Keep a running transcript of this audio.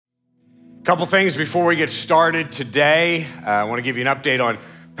Couple things before we get started today. I want to give you an update on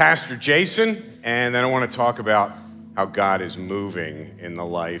Pastor Jason, and then I want to talk about how God is moving in the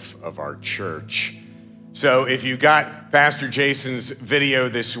life of our church. So if you got Pastor Jason's video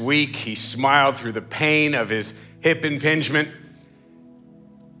this week, he smiled through the pain of his hip impingement.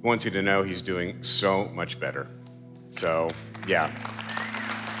 I want you to know he's doing so much better. So, yeah.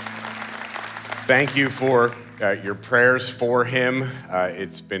 Thank you for your prayers for him.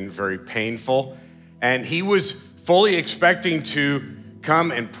 It's been very painful. And he was fully expecting to come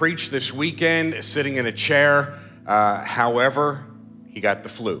and preach this weekend, sitting in a chair. However, he got the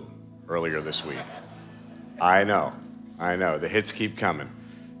flu earlier this week. I know. The hits keep coming.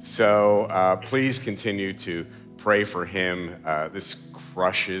 So please continue to pray for him. This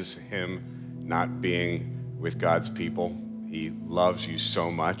crushes him not being with God's people. He loves you so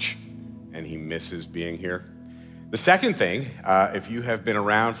much, and he misses being here. The second thing, if you have been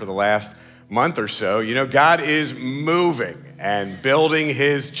around for the last month or so, you know God is moving and building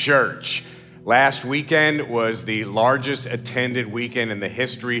his church. Last weekend was the largest attended weekend in the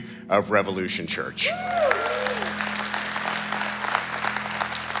history of Revolution Church.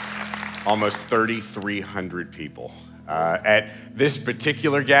 Almost 3,300 people. At this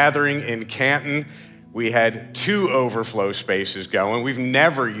particular gathering in Canton, we had 2 overflow spaces going. We've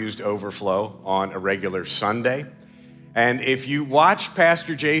never used overflow on a regular Sunday. And if you watch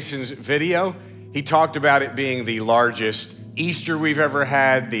Pastor Jason's video, he talked about it being the largest Easter we've ever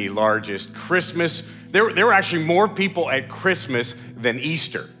had, the largest Christmas. There were actually more people at Christmas than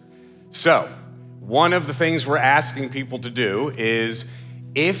Easter. So one of the things we're asking people to do is,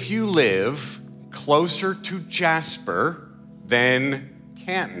 if you live closer to Jasper than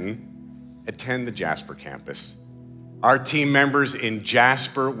Canton, attend the Jasper campus. Our team members in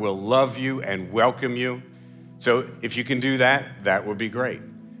Jasper will love you and welcome you. So if you can do that, that would be great.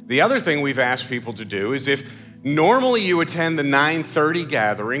 The other thing we've asked people to do is, if normally you attend the 9:30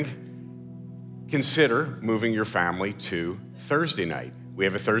 gathering, consider moving your family to Thursday night. We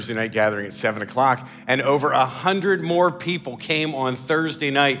have a Thursday night gathering at 7 o'clock, and over 100 more people came on Thursday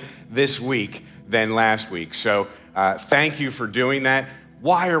night this week than last week. So thank you for doing that.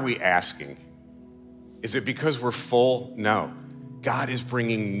 Why are we asking? Is it because we're full? No. God is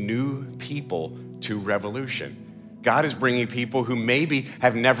bringing new people to Revolution. God is bringing people who maybe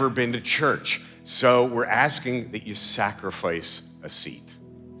have never been to church. So we're asking that you sacrifice a seat.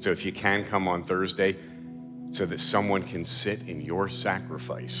 So if you can come on Thursday so that someone can sit in your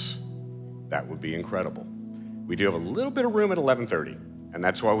sacrifice, that would be incredible. We do have a little bit of room at 11:30, and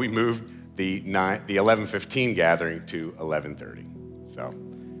that's why we moved the 11:15 gathering to 11:30. So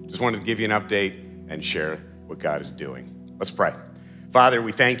just wanted to give you an update and share what God is doing. Let's pray. Father,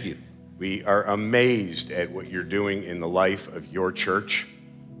 we thank you. We are amazed at what you're doing in the life of your church.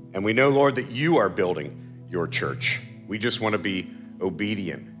 And we know, Lord, that you are building your church. We just want to be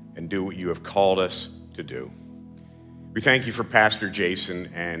obedient and do what you have called us to do. We thank you for Pastor Jason,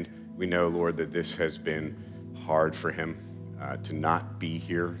 and we know, Lord, that this has been hard for him to not be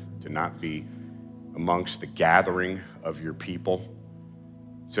here, to not be amongst the gathering of your people.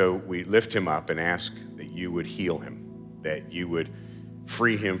 So we lift him up and ask that you would heal him, that you would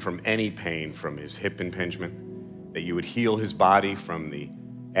free him from any pain from his hip impingement, that you would heal his body from the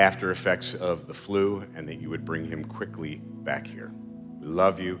after effects of the flu, and that you would bring him quickly back here. We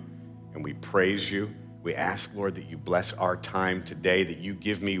love you and we praise you. We ask, Lord, that you bless our time today, that you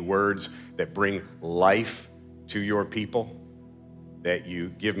give me words that bring life to your people, that you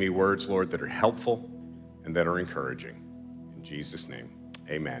give me words, Lord, that are helpful and that are encouraging. In Jesus' name,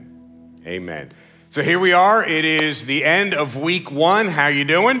 amen. Amen. So here we are. It is the end of week 1. How you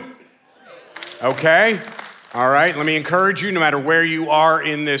doing? Okay. All right. Let me encourage you, no matter where you are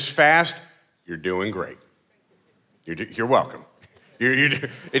in this fast, you're doing great. You're welcome.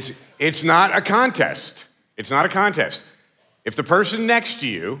 It's not a contest. It's not a contest. If the person next to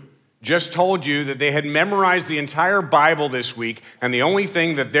you just told you that they had memorized the entire Bible this week and the only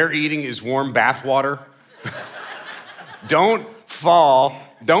thing that they're eating is warm bath water, don't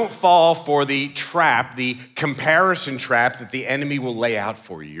fall for the trap, the comparison trap that the enemy will lay out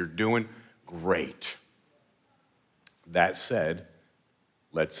for you. You're doing great. That said,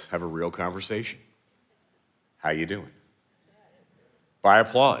 let's have a real conversation. How you doing? By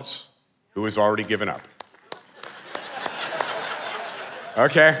applause. Who has already given up?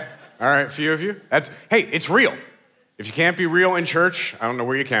 Okay, all right, a few of you. Hey, it's real. If you can't be real in church, I don't know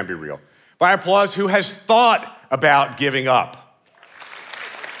where you can be real. By applause, who has thought about giving up?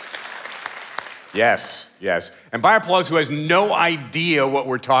 Yes. And by applause, who has no idea what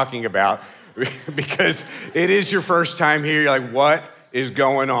we're talking about, because it is your first time here. You're like, what is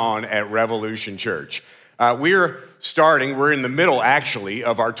going on at Revolution Church? We're in the middle, actually,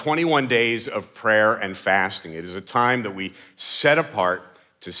 of our 21 days of prayer and fasting. It is a time that we set apart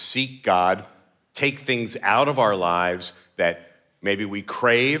to seek God, take things out of our lives that maybe we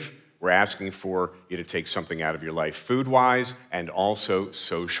crave. We're asking for you to take something out of your life food-wise and also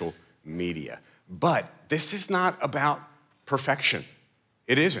social media. But this is not about perfection.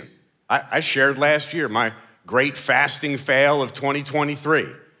 It isn't. I shared last year my great fasting fail of 2023.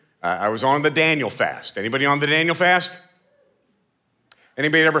 I was on the Daniel fast. Anybody on the Daniel fast?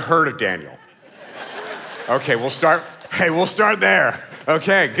 Anybody ever heard of Daniel? Okay, we'll start there.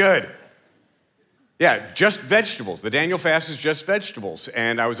 Okay, good. Yeah, just vegetables. The Daniel fast is just vegetables.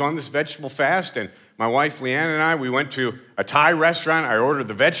 And I was on this vegetable fast, and my wife, Leanne, and we went to a Thai restaurant. I ordered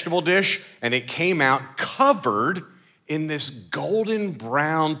the vegetable dish, and it came out covered in this golden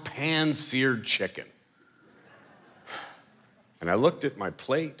brown pan-seared chicken. And I looked at my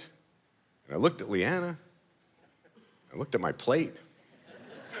plate, and I looked at Leanna, I looked at my plate,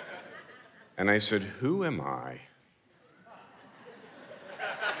 and I said, who am I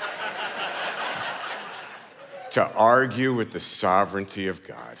to argue with the sovereignty of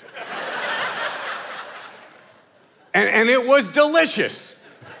God? And it was delicious.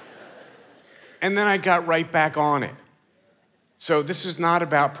 And then I got right back on it. So this is not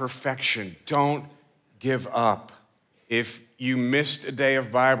about perfection. Don't give up. If you missed a day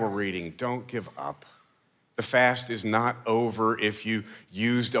of Bible reading, don't give up. The fast is not over if you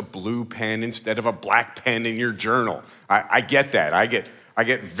used a blue pen instead of a black pen in your journal. I get that.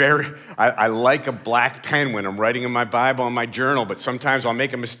 I like a black pen when I'm writing in my Bible and my journal, but sometimes I'll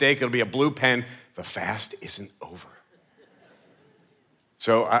make a mistake. It'll be a blue pen. The fast isn't over.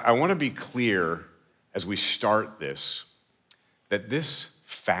 So I want to be clear as we start this, that this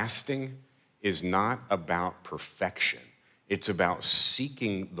fasting is not about perfection. It's about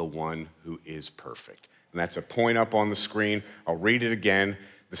seeking the one who is perfect. And that's a point up on the screen. I'll read it again.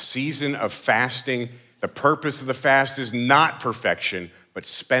 The season of fasting, the purpose of the fast is not perfection, but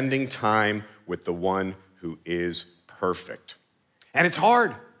spending time with the one who is perfect. And it's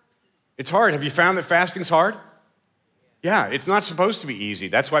hard. It's hard. Have you found that fasting's hard? Yeah, it's not supposed to be easy.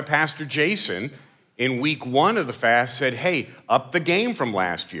 That's why Pastor Jason, in week 1 of the fast, said, hey, up the game from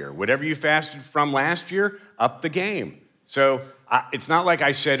last year. Whatever you fasted from last year, up the game. So it's not like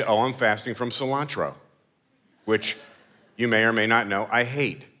I said, oh, I'm fasting from cilantro, which you may or may not know I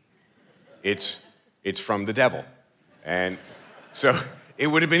hate. It's from the devil. And so it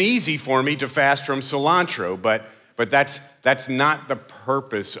would have been easy for me to fast from cilantro, but that's not the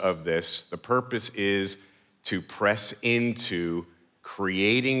purpose of this. The purpose is to press into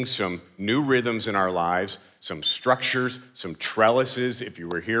creating some new rhythms in our lives, some structures, some trellises. If you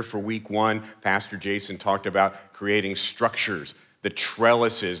were here for week 1, Pastor Jason talked about creating structures, the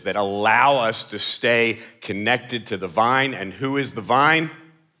trellises that allow us to stay connected to the vine. And who is the vine?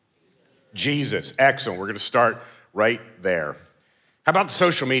 Jesus. Excellent. We're going to start right there. How about the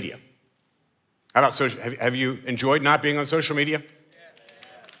social media? How about social? Have you enjoyed not being on social media?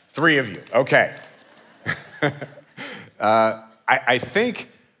 3 of you. Okay. I think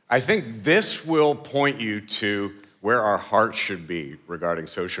this will point you to where our hearts should be regarding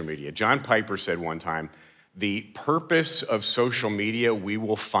social media. John Piper said one time, the purpose of social media, we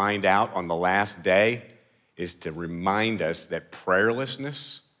will find out on the last day, is to remind us that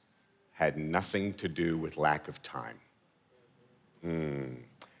prayerlessness had nothing to do with lack of time.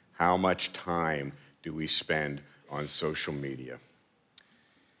 How much time do we spend on social media?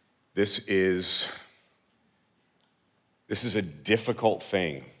 This is a difficult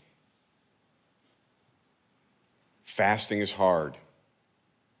thing. Fasting is hard,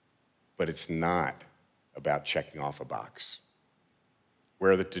 but it's not about checking off a box.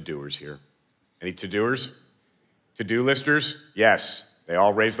 Where are the to-doers here? Any to-doers? To-do listers? Yes. They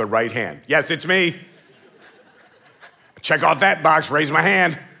all raise their right hand. Yes, it's me. Check off that box, raise my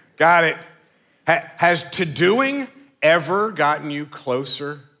hand. Got it. Has to-doing ever gotten you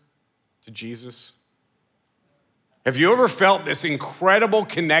closer to Jesus? Have you ever felt this incredible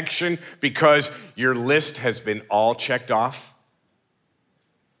connection because your list has been all checked off?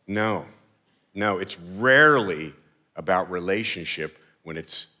 No, it's rarely about relationship when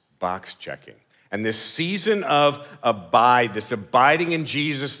it's box checking. And this season of abide, this abiding in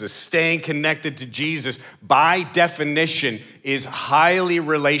Jesus, this staying connected to Jesus, by definition, is highly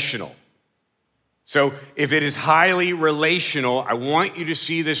relational. So if it is highly relational, I want you to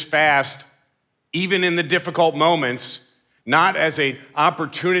see this fast, even in the difficult moments, not as an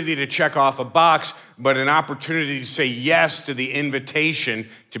opportunity to check off a box, but an opportunity to say yes to the invitation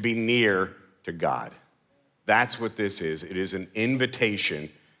to be near to God. That's what this is. It is an invitation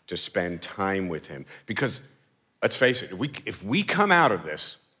to spend time with him. Because let's face it, if we come out of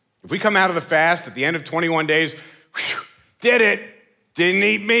this, if we come out of the fast at the end of 21 days, did it, didn't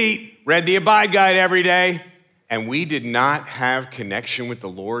eat meat, read the Abide Guide every day, and we did not have connection with the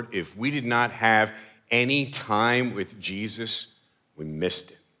Lord, if we did not have any time with Jesus, we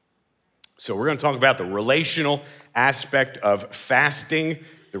missed it. So we're going to talk about the relational aspect of fasting,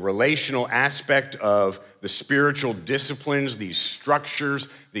 the relational aspect of the spiritual disciplines, these structures,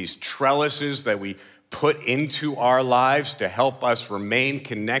 these trellises that we put into our lives to help us remain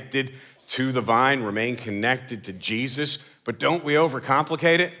connected to the vine, remain connected to Jesus. But don't we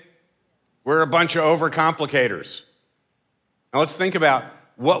overcomplicate it? We're a bunch of overcomplicators. Now let's think about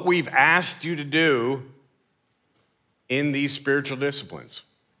what we've asked you to do in these spiritual disciplines.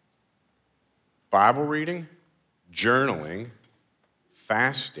 Bible reading, journaling,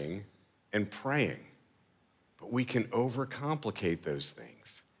 fasting, and praying. But we can overcomplicate those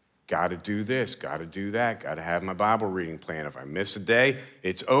things. Got to do this, got to do that, got to have my Bible reading plan. If I miss a day,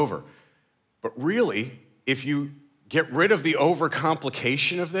 it's over. But really, if you get rid of the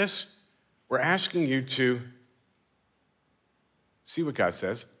overcomplication of this, we're asking you to see what God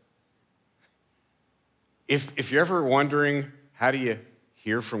says. If you're ever wondering, how do you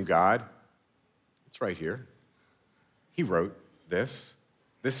hear from God? It's right here. He wrote this.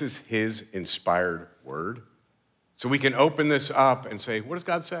 This is his inspired word. So we can open this up and say, what does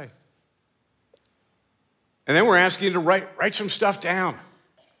God say? And then we're asking you to write some stuff down.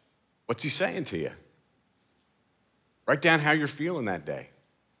 What's he saying to you? Write down how you're feeling that day.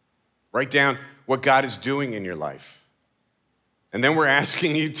 Write down what God is doing in your life. And then we're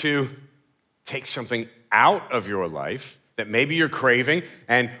asking you to take something out of your life that maybe you're craving,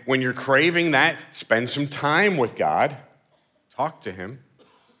 and when you're craving that, spend some time with God. Talk to him.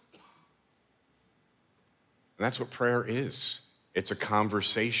 And that's what prayer is. It's a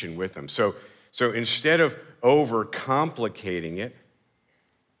conversation with him. So instead of overcomplicating it,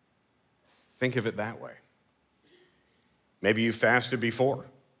 think of it that way. Maybe you fasted before.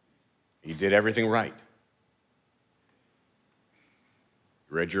 You did everything right.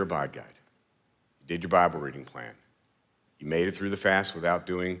 You read your Abide Guide. You did your Bible reading plan. You made it through the fast without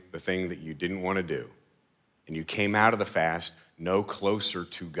doing the thing that you didn't want to do. And you came out of the fast no closer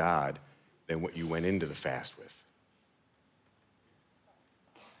to God than what you went into the fast with.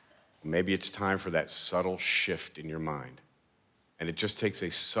 Maybe it's time for that subtle shift in your mind. And it just takes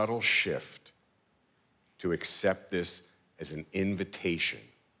a subtle shift to accept this as an invitation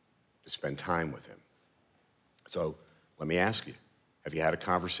to spend time with him. So let me ask you, have you had a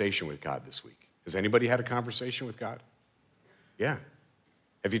conversation with God this week? Has anybody had a conversation with God? Yeah.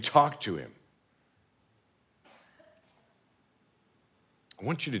 Have you talked to him? I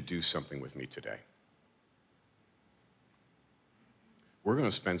want you to do something with me today. We're going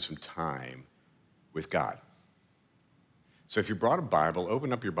to spend some time with God. So if you brought a Bible,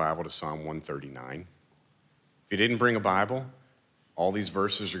 open up your Bible to Psalm 139. If you didn't bring a Bible, all these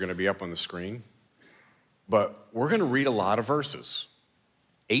verses are going to be up on the screen. But we're going to read a lot of verses,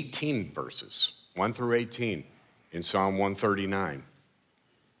 18 verses, 1 through 18 in Psalm 139.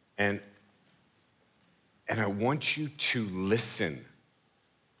 And I want you to listen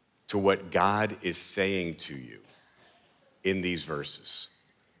to what God is saying to you in these verses.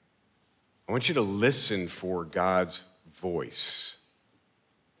 I want you to listen for God's voice.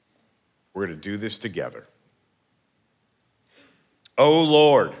 We're going to do this together. O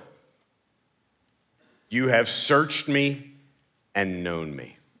Lord, you have searched me and known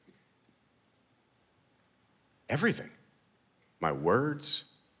me. Everything. My words,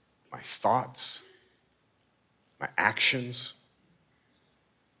 my thoughts, my actions.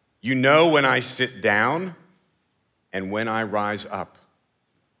 You know when I sit down and when I rise up.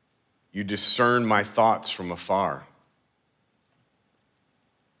 You discern my thoughts from afar.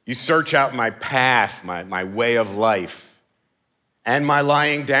 You search out my path, my way of life, and my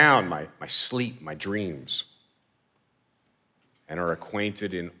lying down, my sleep, my dreams, and are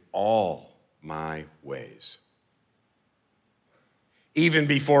acquainted in all my ways. Even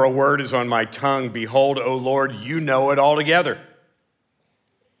before a word is on my tongue, behold, O Lord, you know it altogether.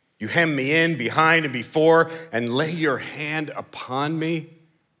 You hem me in behind and before and lay your hand upon me.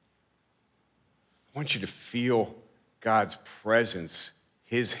 I want you to feel God's presence,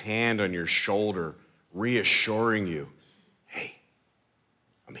 his hand on your shoulder, reassuring you, hey,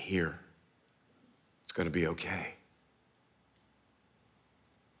 I'm here. It's going to be okay.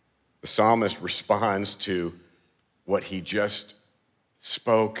 The psalmist responds to what he just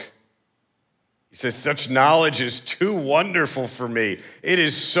spoke. He says, such knowledge is too wonderful for me. It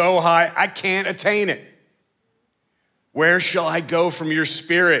is so high, I can't attain it. Where shall I go from your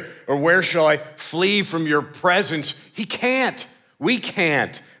spirit? Or where shall I flee from your presence? He can't. We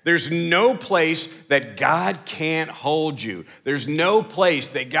can't. There's no place that God can't hold you. There's no place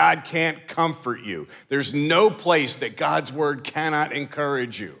that God can't comfort you. There's no place that God's word cannot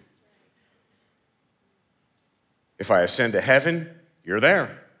encourage you. If I ascend to heaven, you're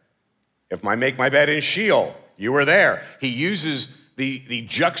there. If I make my bed in Sheol, you are there. He uses the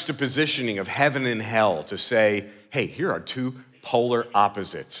juxtapositioning of heaven and hell to say, hey, here are two polar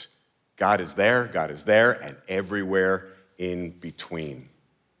opposites. God is there, and everywhere in between.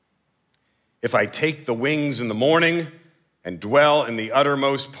 If I take the wings in the morning and dwell in the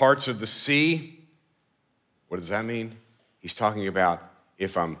uttermost parts of the sea, what does that mean? He's talking about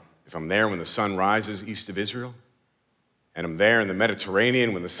if I'm there when the sun rises east of Israel, and I'm there in the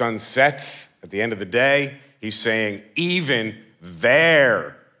Mediterranean when the sun sets at the end of the day, he's saying, even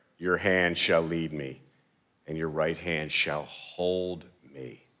there your hand shall lead me, and your right hand shall hold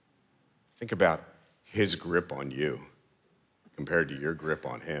me. Think about his grip on you compared to your grip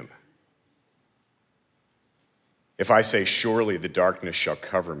on him. If I say, surely the darkness shall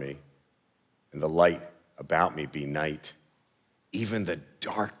cover me, and the light about me be night, even the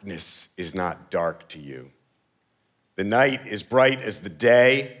darkness is not dark to you. The night is bright as the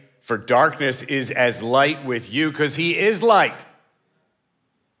day, for darkness is as light with you, because he is light.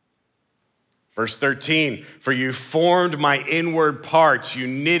 Verse 13, for you formed my inward parts. You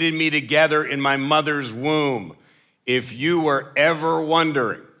knitted me together in my mother's womb. If you were ever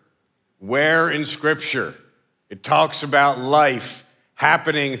wondering where in Scripture it talks about life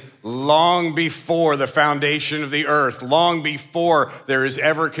happening long before the foundation of the earth, long before there is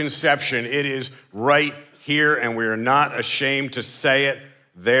ever conception, it is right here, and we are not ashamed to say it.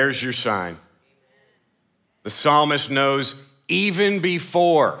 There's your sign. The psalmist knows even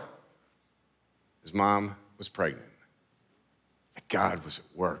before his mom was pregnant that God was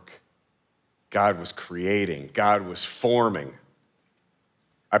at work. God was creating. God was forming.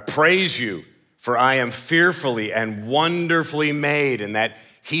 I praise you, for I am fearfully and wonderfully made. And that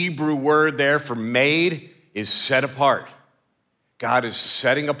Hebrew word there for made is set apart. God is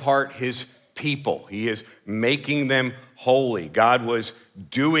setting apart his people. He is making them holy. God was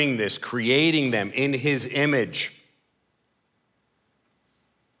doing this, creating them in his image.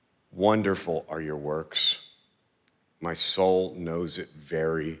 Wonderful are your works. My soul knows it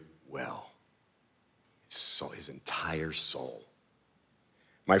very well. His entire soul.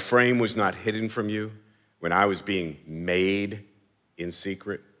 My frame was not hidden from you when I was being made in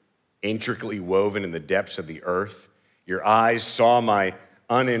secret, intricately woven in the depths of the earth. Your eyes saw my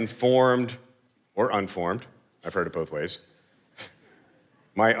uninformed or unformed, I've heard it both ways,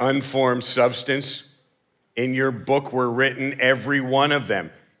 my unformed substance. In your book were written every one of them.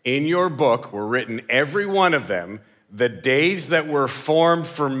 In your book were written every one of them, the days that were formed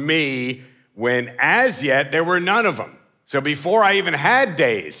for me, when as yet there were none of them. So before I even had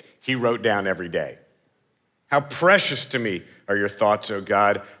days, he wrote down every day. How precious to me are your thoughts, O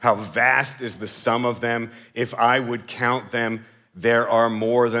God. How vast is the sum of them. If I would count them, there are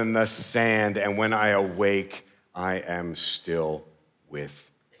more than the sand. And when I awake, I am still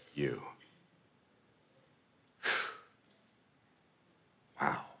with you.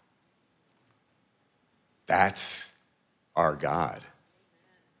 Wow. That's our God.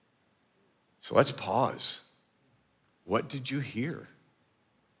 So let's pause. What did you hear?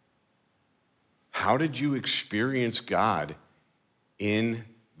 How did you experience God in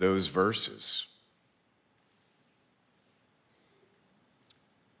those verses?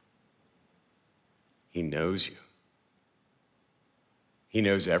 He knows you. He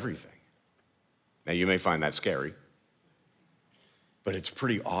knows everything. Now, you may find that scary, but it's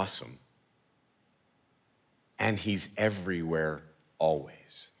pretty awesome. And he's everywhere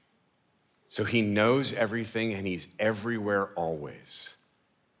always. So he knows everything, and he's everywhere always.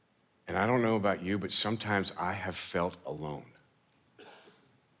 And I don't know about you, but sometimes I have felt alone.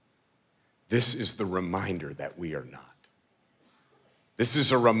 This is the reminder that we are not. This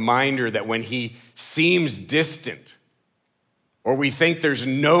is a reminder that when he seems distant, or we think there's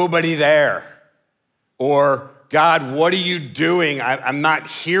nobody there, or God, what are you doing? I'm not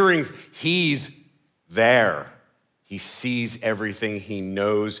hearing. He's there. He sees everything. He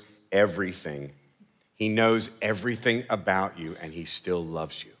knows everything. He knows everything about you, and he still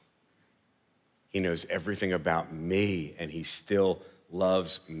loves you. He knows everything about me, and he still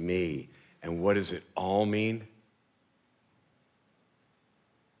loves me. And what does it all mean?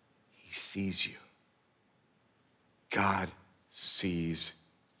 He sees you. God sees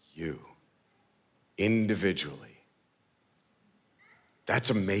you individually. That's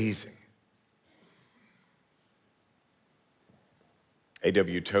amazing.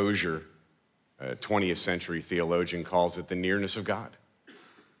 A.W. Tozier, a 20th century theologian, calls it the nearness of God.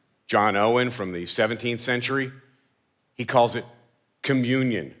 John Owen from the 17th century, he calls it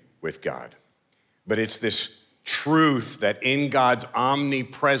communion with God. But it's this truth that in God's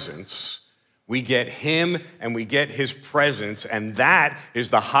omnipresence, we get him and we get his presence, and that is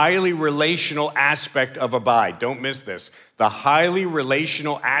the highly relational aspect of abide. Don't miss this. The highly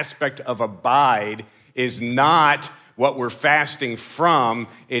relational aspect of abide is not what we're fasting from,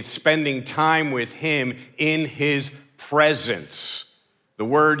 it's spending time with him in his presence. The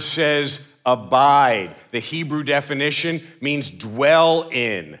word says abide. The Hebrew definition means dwell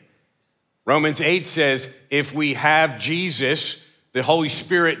in. Romans 8 says, if we have Jesus, the Holy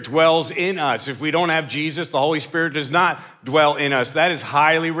Spirit dwells in us. If we don't have Jesus, the Holy Spirit does not dwell in us. That is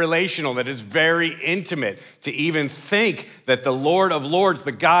highly relational. That is very intimate. To even think that the Lord of Lords,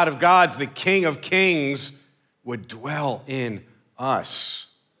 the God of gods, the King of kings would dwell in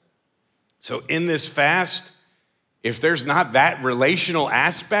us. So in this fast, if there's not that relational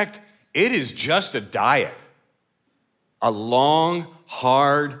aspect, it is just a diet. A long,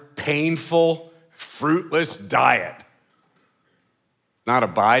 hard, painful, fruitless diet. Not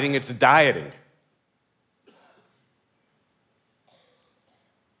abiding, it's dieting.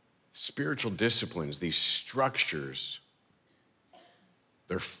 Spiritual disciplines, these structures,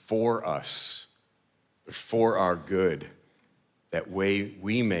 they're for us. They're for our good, that way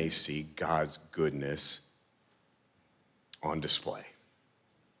we may see God's goodness on display.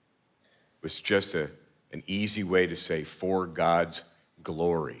 It's just an easy way to say for God's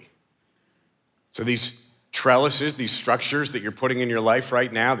glory. So these trellises, these structures that you're putting in your life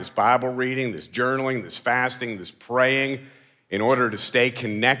right now, this Bible reading, this journaling, this fasting, this praying, in order to stay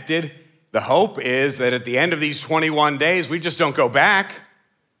connected, the hope is that at the end of these 21 days, we just don't go back.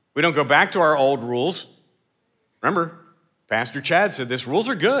 We don't go back to our old rules. Remember, Pastor Chad said this, rules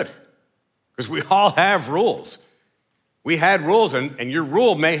are good, because we all have rules. We had rules, and your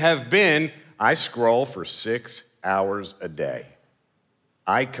rule may have been, I scroll for 6 hours a day.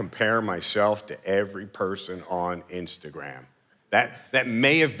 I compare myself to every person on Instagram. That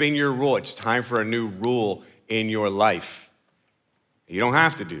may have been your rule. It's time for a new rule in your life. You don't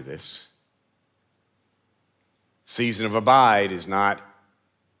have to do this. Season of Abide is not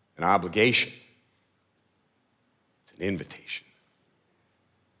an obligation. It's an invitation.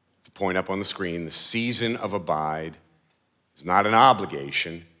 It's a point up on the screen. The season of Abide is not an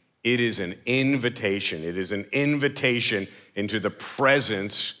obligation. It is an invitation. It is an invitation into the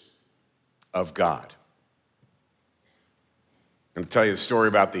presence of God. I'm going to tell you the story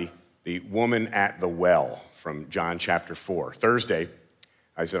about the woman at the well from John chapter 4. Thursday,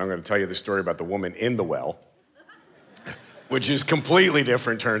 I said I'm going to tell you the story about the woman in the well, which is completely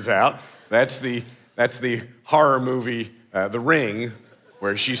different, turns out. That's the horror movie, The Ring,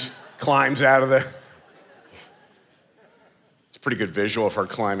 where she climbs out of the... It's a pretty good visual of her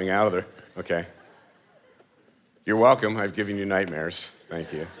climbing out of there. Okay. You're welcome. I've given you nightmares.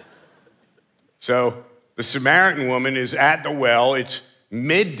 Thank you. So the Samaritan woman is at the well. It's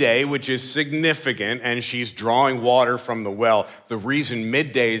midday, which is significant, and she's drawing water from the well. The reason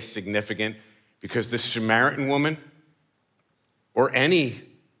midday is significant, because the Samaritan woman, or any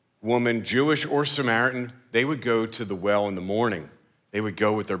woman, Jewish or Samaritan, they would go to the well in the morning. They would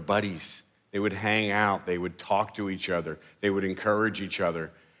go with their buddies. They would hang out. They would talk to each other. They would encourage each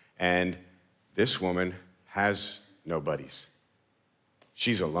other. And this woman has no buddies.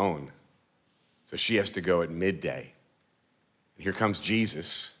 She's alone. So she has to go at midday. And here comes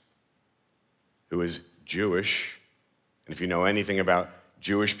Jesus, who is Jewish. And if you know anything about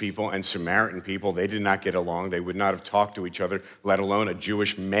Jewish people and Samaritan people, they did not get along. They would not have talked to each other, let alone a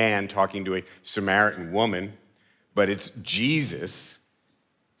Jewish man talking to a Samaritan woman. But it's Jesus,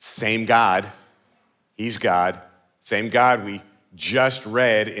 same God. He's God. Same God we just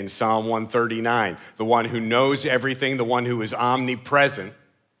read in Psalm 139. The one who knows everything, the one who is omnipresent.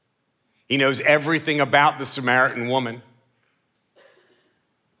 He knows everything about the Samaritan woman.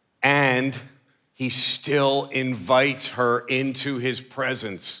 And he still invites her into his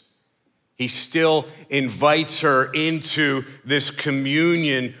presence. He still invites her into this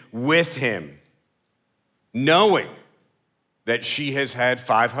communion with him, knowing that she has had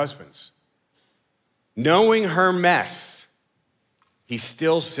 5 husbands. Knowing her mess, he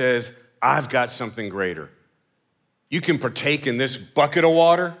still says, I've got something greater. You can partake in this bucket of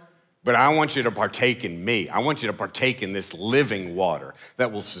water, but I want you to partake in me. I want you to partake in this living water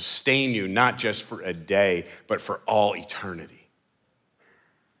that will sustain you not just for a day, but for all eternity.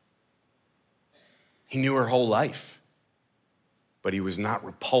 He knew her whole life, but he was not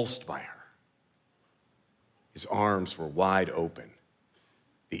repulsed by her. His arms were wide open.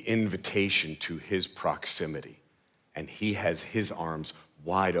 the invitation to his proximity. And he has his arms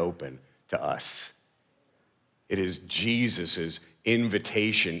wide open to us. It is Jesus's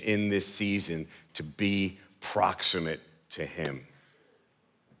invitation in this season to be proximate to him.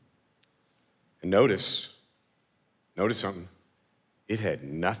 And notice something. It had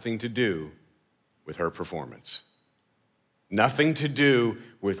nothing to do with her performance. Nothing to do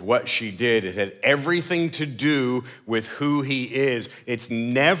with what she did. It had everything to do with who he is. It's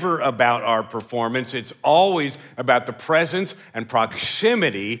never about our performance. It's always about the presence and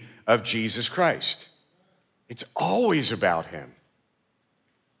proximity of Jesus Christ. It's always about him.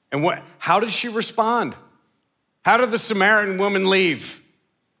 And how did she respond? How did the Samaritan woman leave?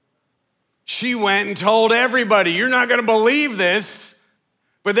 She went and told everybody, "You're not gonna believe this,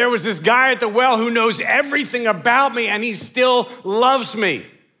 but there was this guy at the well who knows everything about me and he still loves me."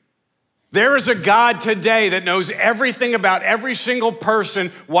 There is a God today that knows everything about every single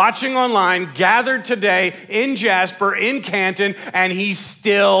person watching online, gathered today in Jasper, in Canton, and he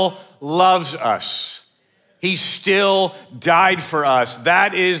still loves us. He still died for us.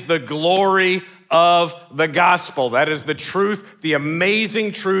 That is the glory of the gospel. That is the truth, the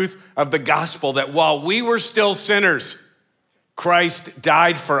amazing truth of the gospel, that while we were still sinners, Christ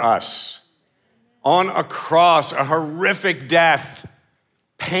died for us on a cross, a horrific death,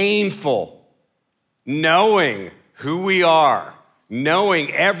 painful, knowing who we are,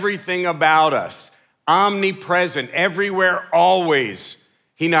 knowing everything about us, omnipresent, everywhere, always.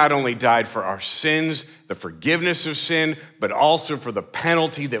 He not only died for our sins, the forgiveness of sin, but also for the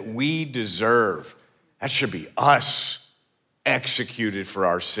penalty that we deserve. That should be us executed for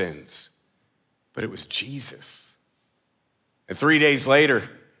our sins. But it was Jesus. And 3 days later,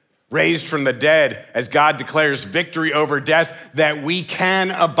 raised from the dead, as God declares victory over death, that we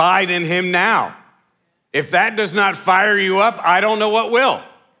can abide in him now. If that does not fire you up, I don't know what will.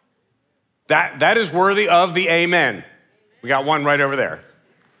 That is worthy of the amen. We got one right over there.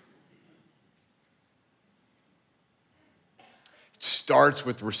 It starts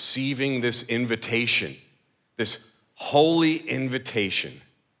with receiving this invitation, this holy invitation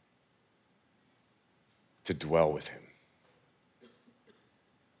to dwell with him.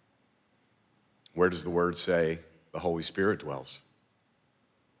 Where does the word say the Holy Spirit dwells?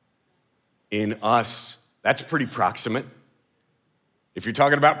 In us. That's pretty proximate. If you're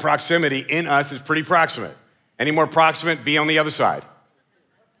talking about proximity, in us is pretty proximate. Any more proximate, be on the other side.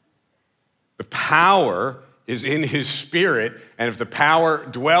 The power is in his Spirit, and if the power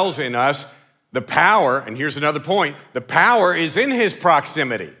dwells in us, the power, and here's another point, the power is in his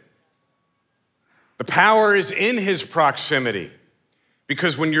proximity. The power is in his proximity.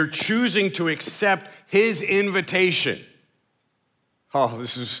 Because when you're choosing to accept his invitation,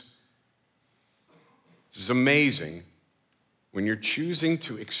 this is amazing. When you're choosing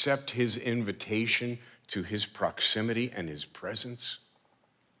to accept his invitation to his proximity and his presence,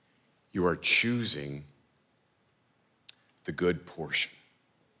 you are choosing the good portion.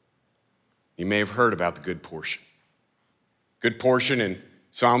 You may have heard about the good portion. Good portion in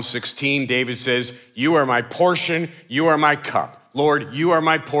Psalm 16, David says, "You are my portion, you are my cup." Lord, you are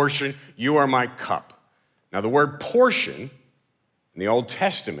my portion, you are my cup. Now the word portion in the Old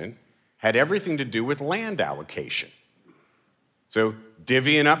Testament had everything to do with land allocation. So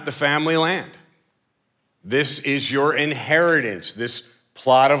divvying up the family land. This is your inheritance, this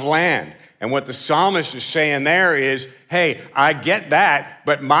plot of land. And what the psalmist is saying there is, hey, I get that,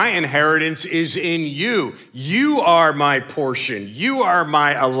 but my inheritance is in you. You are my portion. You are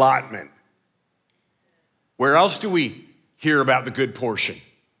my allotment. Where else do we hear about the good portion?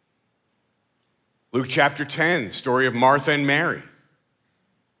 Luke chapter 10, story of Martha and Mary.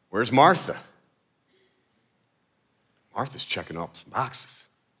 Where's Martha? Martha's checking off some boxes.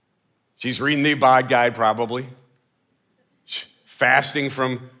 She's reading the Abide Guide probably. Fasting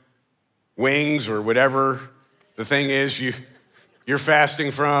from wings or whatever the thing is you're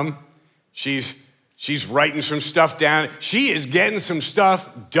fasting from. She's writing some stuff down. She is getting some stuff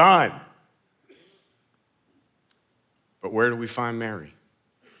done. But where do we find Mary?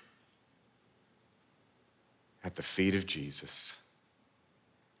 At the feet of Jesus.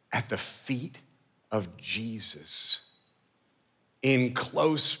 At the feet of Jesus. In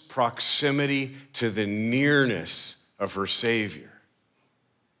close proximity to the nearness of her Savior.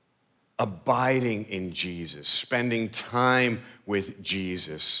 Abiding in Jesus, spending time with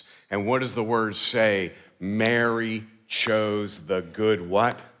Jesus. And what does the word say? Mary chose the good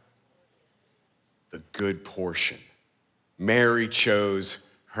what? The good portion. Mary chose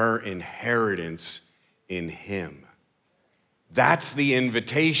her inheritance in him. That's the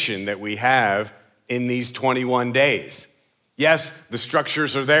invitation that we have in these 21 days. Yes, the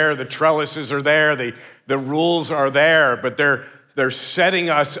structures are there, the trellises are there, the rules are there, but they're setting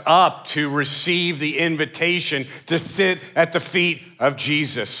us up to receive the invitation to sit at the feet of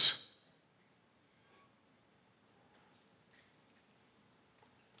Jesus.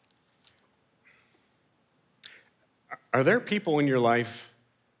 Are there people in your life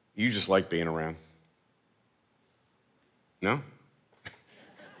you just like being around? No?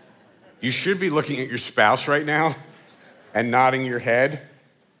 You should be looking at your spouse right now and nodding your head.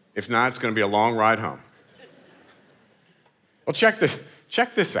 If not, it's going to be a long ride home. Well, check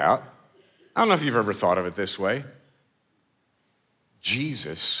this out. I don't know if you've ever thought of it this way.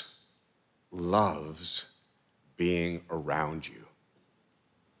 Jesus loves being around you.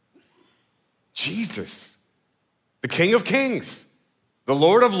 Jesus, the King of Kings, the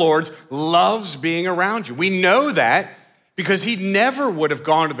Lord of Lords, loves being around you. We know that because he never would have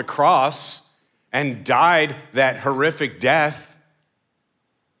gone to the cross and died that horrific death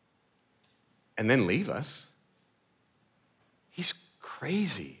and then leave us. He's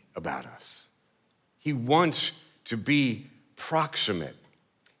crazy about us. He wants to be proximate.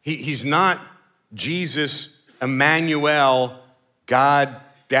 He's not Jesus, Emmanuel, God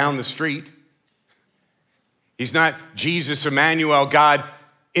down the street. He's not Jesus, Emmanuel, God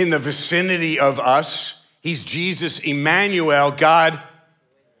in the vicinity of us. He's Jesus, Emmanuel, God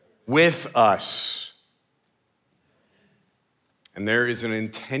with us. And there is an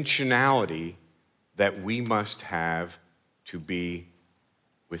intentionality that we must have to be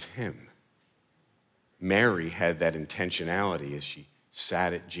with him. Mary had that intentionality as she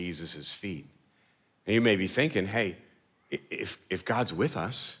sat at Jesus' feet. And you may be thinking, hey, if God's with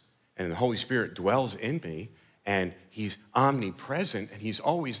us and the Holy Spirit dwells in me and he's omnipresent and he's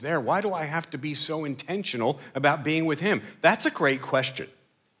always there, why do I have to be so intentional about being with him? That's a great question.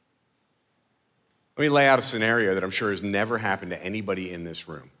 Let me lay out a scenario that I'm sure has never happened to anybody in this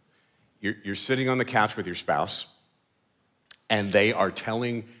room. You're sitting on the couch with your spouse and they are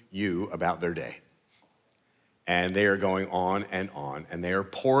telling you about their day. And they are going on, and they are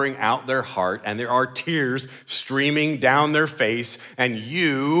pouring out their heart, and there are tears streaming down their face, and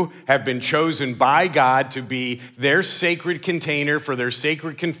you have been chosen by God to be their sacred container for their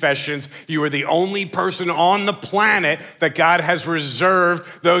sacred confessions. You are the only person on the planet that God has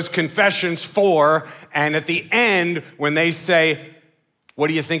reserved those confessions for, and at the end, when they say, "What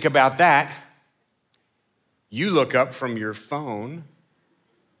do you think about that?" you look up from your phone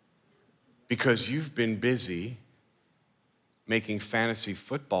because you've been busy making fantasy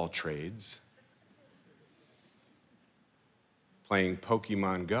football trades, playing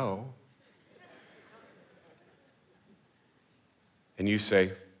Pokemon Go, and you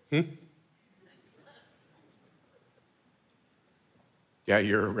say, Yeah,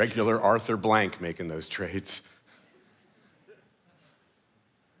 you're a regular Arthur Blank making those trades.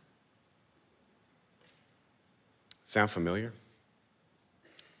 Sound familiar?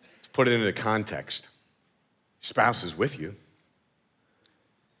 Let's put it into context. Your spouse is with you,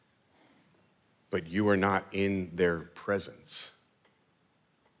 but you are not in their presence.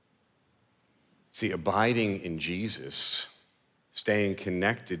 See, abiding in Jesus, staying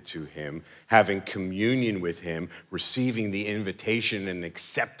connected to him, having communion with him, receiving the invitation and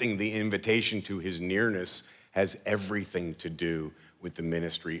accepting the invitation to his nearness has everything to do with the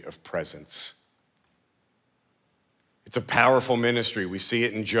ministry of presence. It's a powerful ministry. We see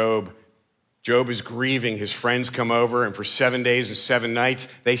it in Job. Job is grieving. His friends come over, and for 7 days and 7 nights,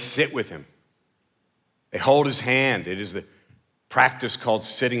 they sit with him. They hold his hand. It is the practice called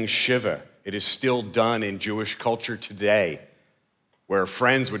sitting Shiva. It is still done in Jewish culture today, where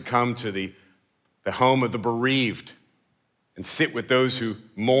friends would come to the home of the bereaved and sit with those who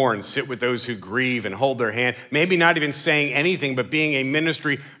mourn, sit with those who grieve and hold their hand, maybe not even saying anything, but being a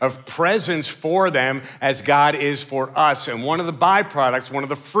ministry of presence for them as God is for us. And one of the byproducts, one of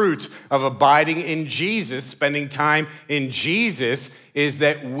the fruits of abiding in Jesus, spending time in Jesus, is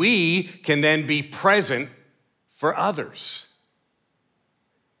that we can then be present for others.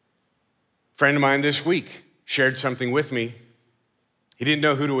 A friend of mine this week shared something with me. He didn't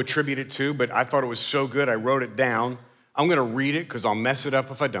know who to attribute it to, but I thought it was so good, I wrote it down. I'm gonna read it because I'll mess it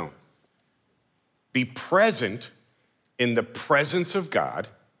up if I don't. Be present in the presence of God.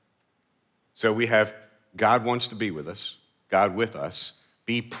 So we have God wants to be with us, God with us.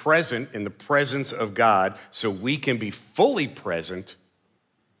 Be present in the presence of God so we can be fully present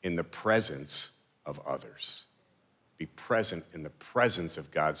in the presence of others. Be present in the presence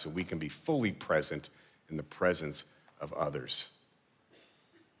of God so we can be fully present in the presence of others.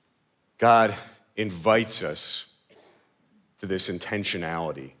 God invites us to this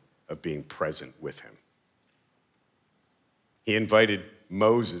intentionality of being present with him. He invited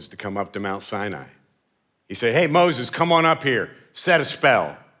Moses to come up to Mount Sinai. He said, hey, Moses, come on up here, set a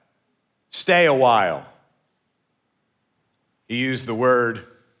spell, stay a while. He used the word,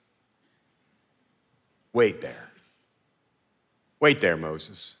 wait there. Wait there,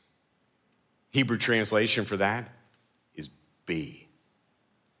 Moses. Hebrew translation for that is be.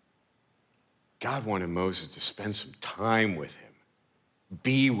 God wanted Moses to spend some time with him.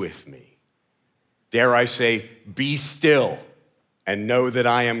 Be with me. Dare I say, be still and know that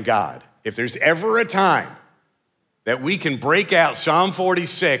I am God. If there's ever a time that we can break out Psalm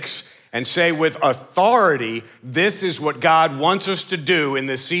 46 and say with authority, this is what God wants us to do in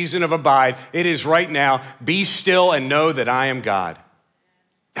this season of abide, it is right now, be still and know that I am God.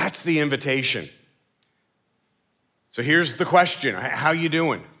 That's the invitation. So here's the question, how you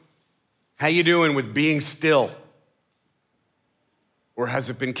doing? How you doing with being still? Or has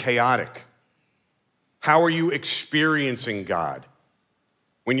it been chaotic? How are you experiencing God?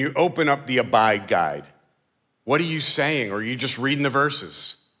 When you open up the Abide Guide, what are you saying? Or are you just reading the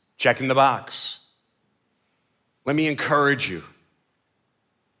verses, checking the box? Let me encourage you.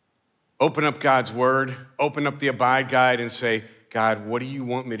 Open up God's word, open up the Abide Guide and say, God, what do you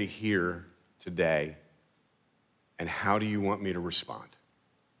want me to hear today? And how do you want me to respond?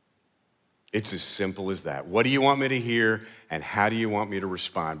 It's as simple as that. What do you want me to hear and how do you want me to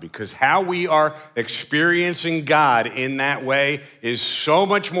respond? Because how we are experiencing God in that way is so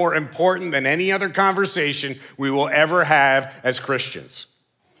much more important than any other conversation we will ever have as Christians.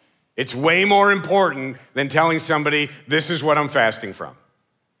 It's way more important than telling somebody, this is what I'm fasting from.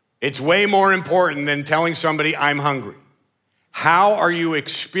 It's way more important than telling somebody, I'm hungry. How are you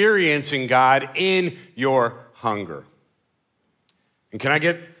experiencing God in your hunger? And can I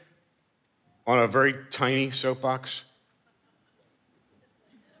get on a very tiny soapbox?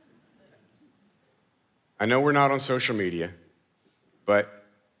 I know we're not on social media, but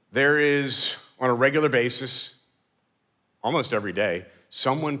there is, on a regular basis, almost every day,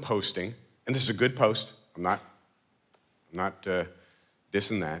 someone posting, and this is a good post, I'm not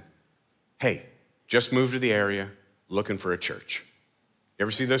dissing that. Hey, just moved to the area, looking for a church. You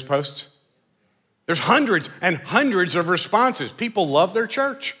ever see those posts? There's hundreds and hundreds of responses. People love their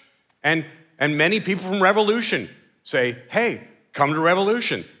church. And many people from Revolution say, hey, come to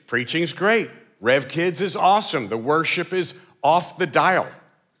Revolution. Preaching's great. Rev Kids is awesome. The worship is off the dial.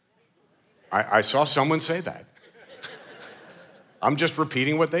 I saw someone say that. I'm just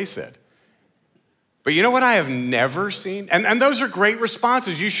repeating what they said. But you know what I have never seen? And those are great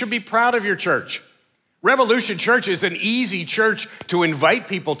responses. You should be proud of your church. Revolution Church is an easy church to invite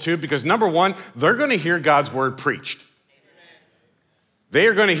people to because number one, they're gonna hear God's word preached. They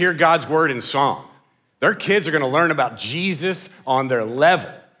are gonna hear God's word in song. Their kids are gonna learn about Jesus on their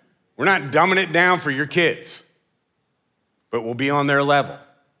level. We're not dumbing it down for your kids, but we'll be on their level.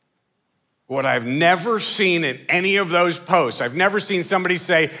 What I've never seen in any of those posts, I've never seen somebody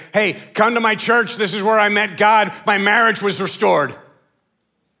say, hey, come to my church, this is where I met God, my marriage was restored.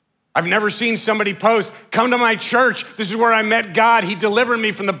 I've never seen somebody post, come to my church, this is where I met God, he delivered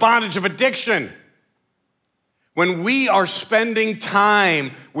me from the bondage of addiction. When we are spending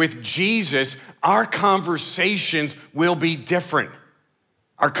time with Jesus, our conversations will be different.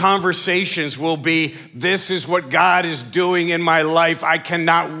 Our conversations will be, this is what God is doing in my life. I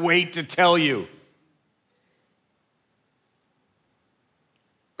cannot wait to tell you.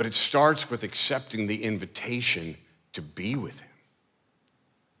 But it starts with accepting the invitation to be with him.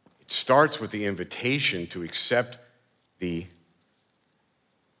 It starts with the invitation to accept the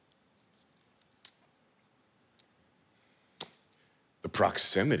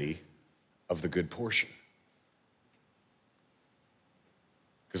proximity of the good portion.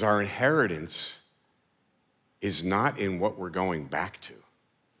 Because our inheritance is not in what we're going back to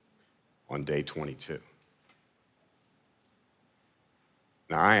on day 22.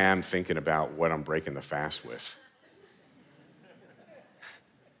 Now, I am thinking about what I'm breaking the fast with.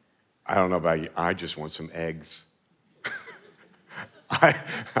 I don't know about you, I just want some eggs.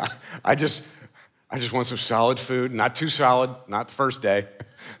 I just want some solid food, not too solid, not the first day.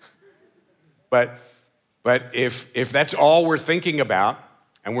 But if that's all we're thinking about,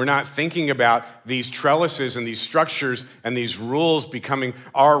 and we're not thinking about these trellises and these structures and these rules becoming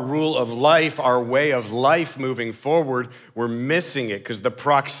our rule of life, our way of life moving forward, we're missing it because the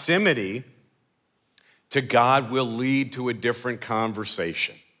proximity to God will lead to a different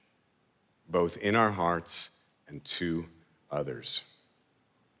conversation, both in our hearts and to others.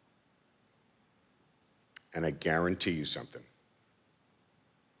 And I guarantee you something.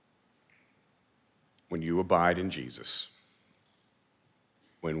 When you abide in Jesus,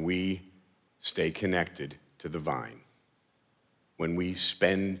 when we stay connected to the vine, when we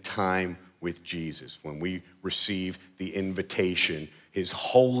spend time with Jesus, when we receive the invitation, his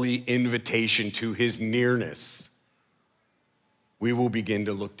holy invitation to his nearness, we will begin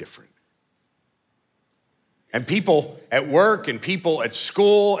to look different. And people at work and people at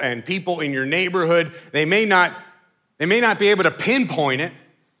school and people in your neighborhood, they may not be able to pinpoint it,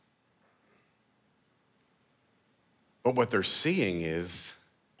 but what they're seeing is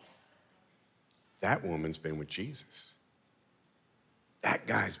that woman's been with Jesus. That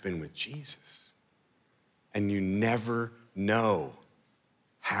guy's been with Jesus. And you never know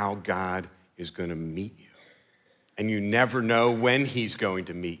how God is going to meet you. And you never know when he's going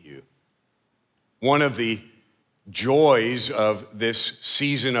to meet you. One of the joys of this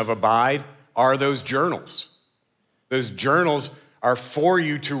season of Abide are those journals. Those journals are for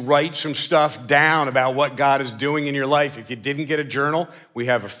you to write some stuff down about what God is doing in your life. If you didn't get a journal, we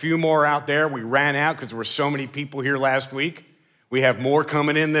have a few more out there. We ran out because there were so many people here last week. We have more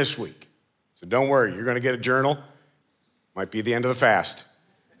coming in this week. So don't worry, you're going to get a journal. Might be the end of the fast.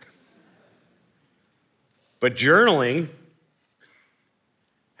 But journaling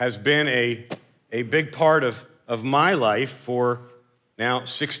has been a big part of my life for now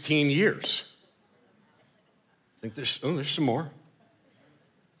 16 years. I think there's some more.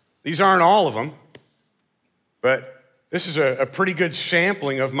 These aren't all of them, but this is a pretty good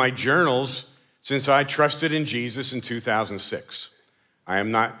sampling of my journals since I trusted in Jesus in 2006. I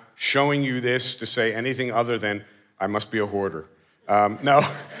am not showing you this to say anything other than I must be a hoarder. No,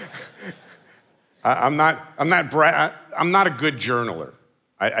 I'm not a good journaler.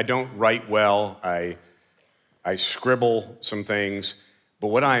 I don't write well. I scribble some things, but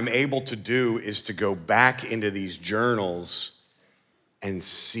what I'm able to do is to go back into these journals and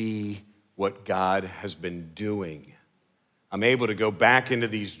see what God has been doing. I'm able to go back into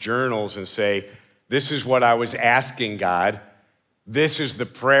these journals and say, this is what I was asking God. This is the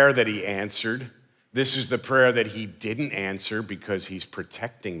prayer that he answered. This is the prayer that he didn't answer because he's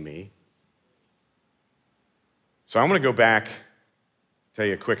protecting me. So I'm gonna go back, tell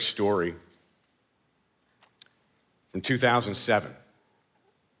you a quick story from 2007.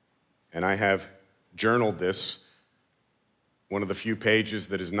 And I have journaled this, one of the few pages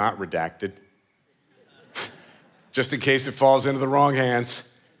that is not redacted, just in case it falls into the wrong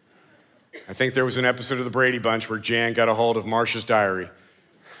hands. I think there was an episode of the Brady Bunch where Jan got a hold of Marcia's diary.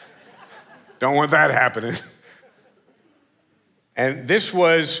 Don't want that happening. And this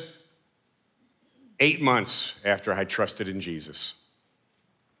was 8 months after I trusted in Jesus.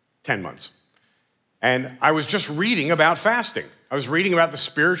 10 months. And I was just reading about fasting. I was reading about the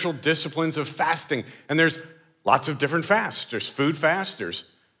spiritual disciplines of fasting. And there's lots of different fasts. There's food fast,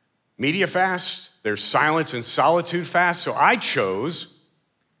 there's media fast, there's silence and solitude fast. So I chose,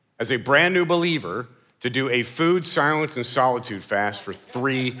 as a brand new believer, to do a food, silence, and solitude fast for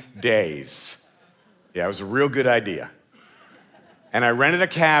 3 days. Yeah, it was a real good idea. And I rented a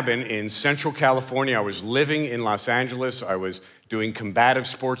cabin in Central California. I was living in Los Angeles. I was doing combative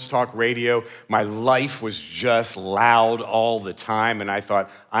sports talk radio. My life was just loud all the time. And I thought,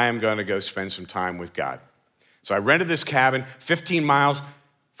 I am going to go spend some time with God. So I rented this cabin 15 miles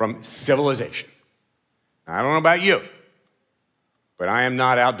from civilization. Now, I don't know about you, but I am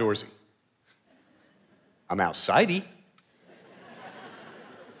not outdoorsy. I'm outsidey.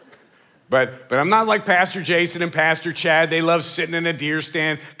 But I'm not like Pastor Jason and Pastor Chad. They love sitting in a deer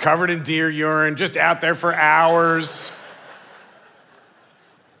stand covered in deer urine, just out there for hours.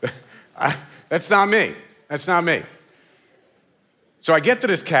 That's not me. That's not me. So I get to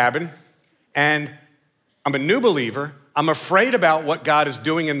this cabin, and I'm a new believer. I'm afraid about what God is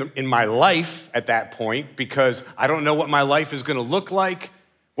doing in my life at that point because I don't know what my life is going to look like.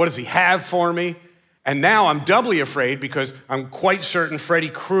 What does he have for me? And now I'm doubly afraid because I'm quite certain Freddy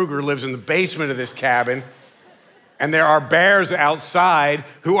Krueger lives in the basement of this cabin, and there are bears outside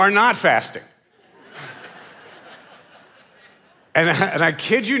who are not fasting. And I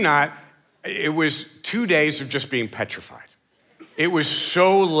kid you not, it was 2 days of just being petrified. It was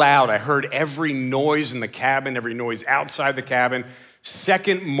so loud. I heard every noise in the cabin, every noise outside the cabin.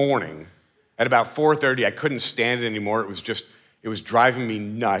 Second morning, at about 4:30, I couldn't stand it anymore. It was driving me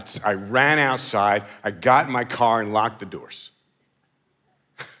nuts. I ran outside, I got in my car and locked the doors.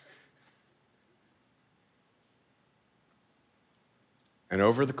 And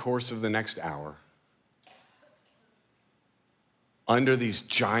over the course of the next hour, under these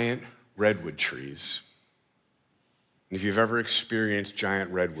giant redwood trees, and if you've ever experienced giant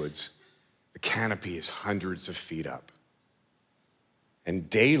redwoods, the canopy is hundreds of feet up. And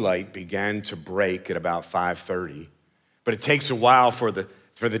daylight began to break at about 5:30. But it takes a while for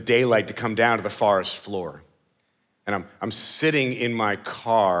the daylight to come down to the forest floor. And I'm sitting in my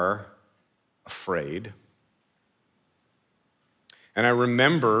car afraid. And I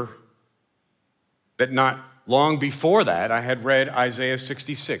remember that not long before that, I had read Isaiah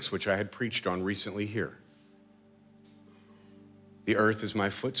 66, which I had preached on recently here. The earth is my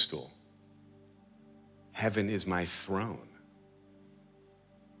footstool. Heaven is my throne.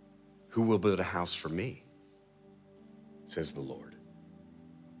 Who will build a house for me? Says the Lord.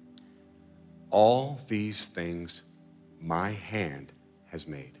 All these things my hand has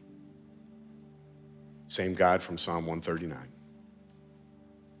made. Same God from Psalm 139.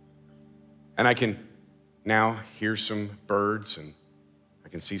 And I can now hear some birds, and I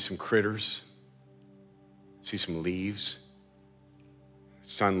can see some critters, see some leaves.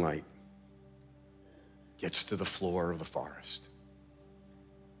 Sunlight gets to the floor of the forest.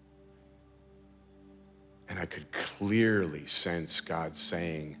 And I could clearly sense God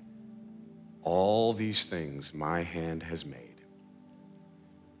saying, all these things my hand has made.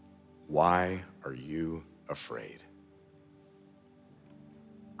 Why are you afraid?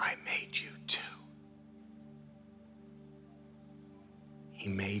 I made you too. He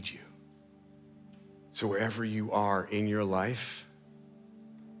made you. So wherever you are in your life,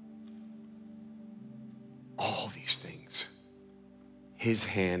 all these things his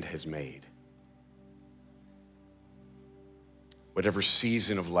hand has made. Whatever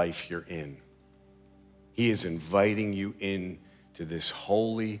season of life you're in, he is inviting you in to this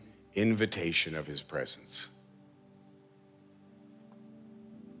holy invitation of his presence.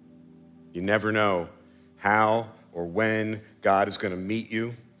 You never know how or when God is going to meet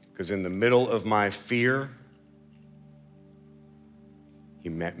you, because in the middle of my fear, he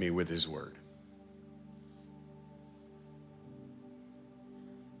met me with his word.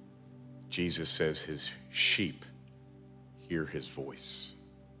 Jesus says his sheep hear his voice.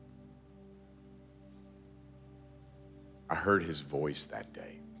 I heard his voice that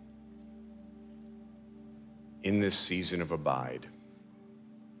day. In this season of abide,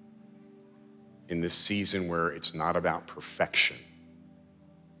 in this season where it's not about perfection,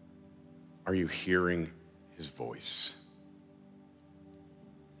 are you hearing his voice?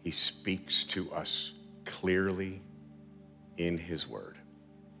 He speaks to us clearly in his word.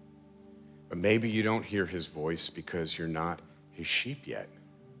 But maybe you don't hear his voice because you're not his sheep yet.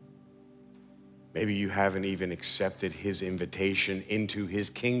 Maybe you haven't even accepted his invitation into his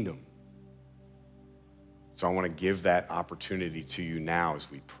kingdom. So I want to give that opportunity to you now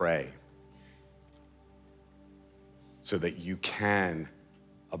as we pray, so that you can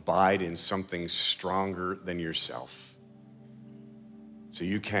abide in something stronger than yourself. So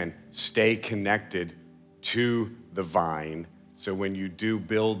you can stay connected to the vine. So when you do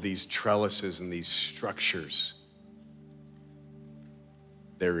build these trellises and these structures,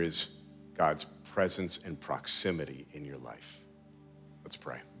 there is God's presence and proximity in your life. Let's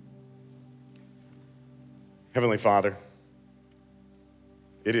pray. Heavenly Father,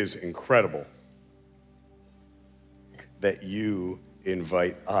 it is incredible that you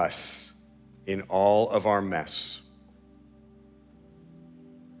invite us in all of our mess,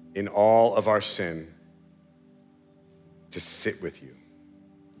 in all of our sin, to sit with you,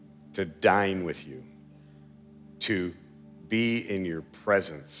 to dine with you, to be in your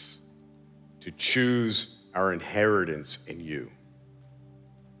presence, to choose our inheritance in you.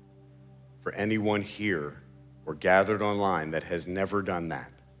 For anyone here or gathered online that has never done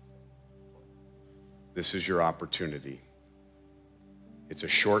that, this is your opportunity. It's a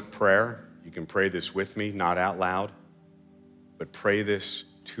short prayer. You can pray this with me, not out loud, but pray this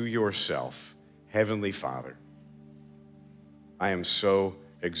to yourself. Heavenly Father, I am so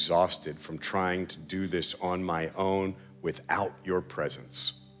exhausted from trying to do this on my own without your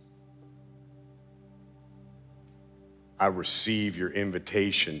presence. I receive your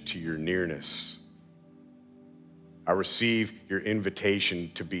invitation to your nearness. I receive your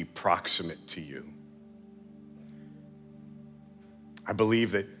invitation to be proximate to you. I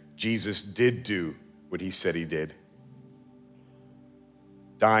believe that Jesus did do what he said he did,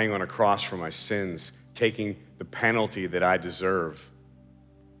 dying on a cross for my sins, taking the penalty that I deserve.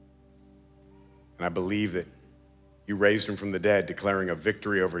 And I believe that you raised him from the dead, declaring a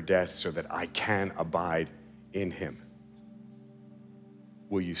victory over death so that I can abide in him.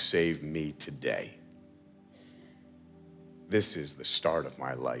 Will you save me today? This is the start of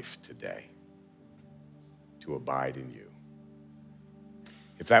my life today, to abide in you.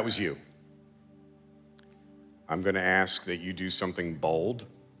 If that was you, I'm going to ask that you do something bold,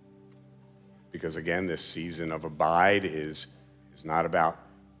 because again, this season of abide is not about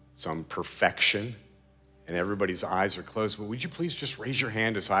some perfection, and everybody's eyes are closed. But would you please just raise your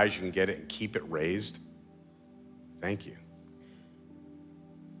hand as high as you can get it and keep it raised? Thank you.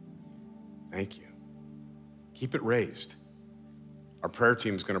 Thank you. Keep it raised. Our prayer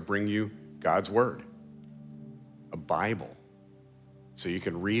team is going to bring you God's word, a Bible, so you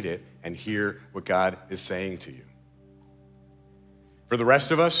can read it and hear what God is saying to you. For the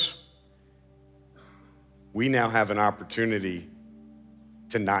rest of us, we now have an opportunity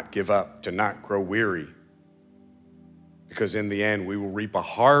to not give up, to not grow weary, because in the end, we will reap a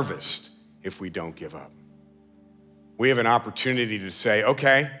harvest if we don't give up. We have an opportunity to say,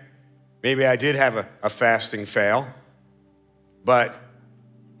 okay, maybe I did have a fasting fail, but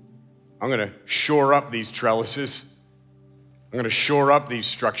I'm gonna shore up these trellises. I'm gonna shore up these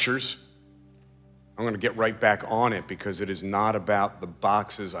structures. I'm gonna get right back on it, because it is not about the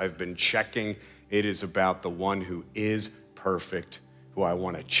boxes I've been checking. It is about the one who is perfect, who I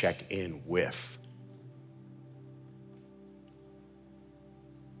wanna check in with.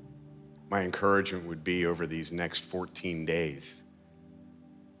 My encouragement would be over these next 14 days,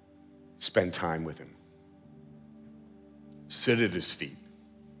 spend time with him. Sit at his feet.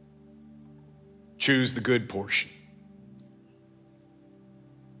 Choose the good portion.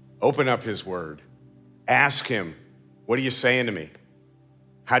 Open up his word. Ask him, what are you saying to me?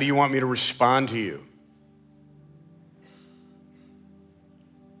 How do you want me to respond to you?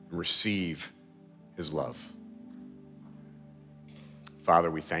 And receive his love. Father,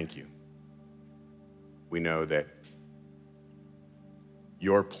 we thank you. We know that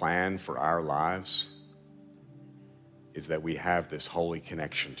your plan for our lives is that we have this holy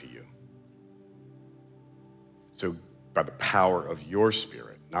connection to you. So by the power of your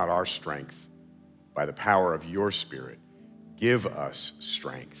Spirit, not our strength, by the power of your Spirit, give us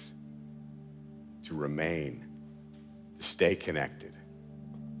strength to remain, to stay connected,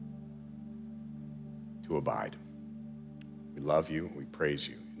 to abide. We love you and we praise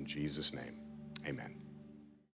you. In Jesus' name, amen.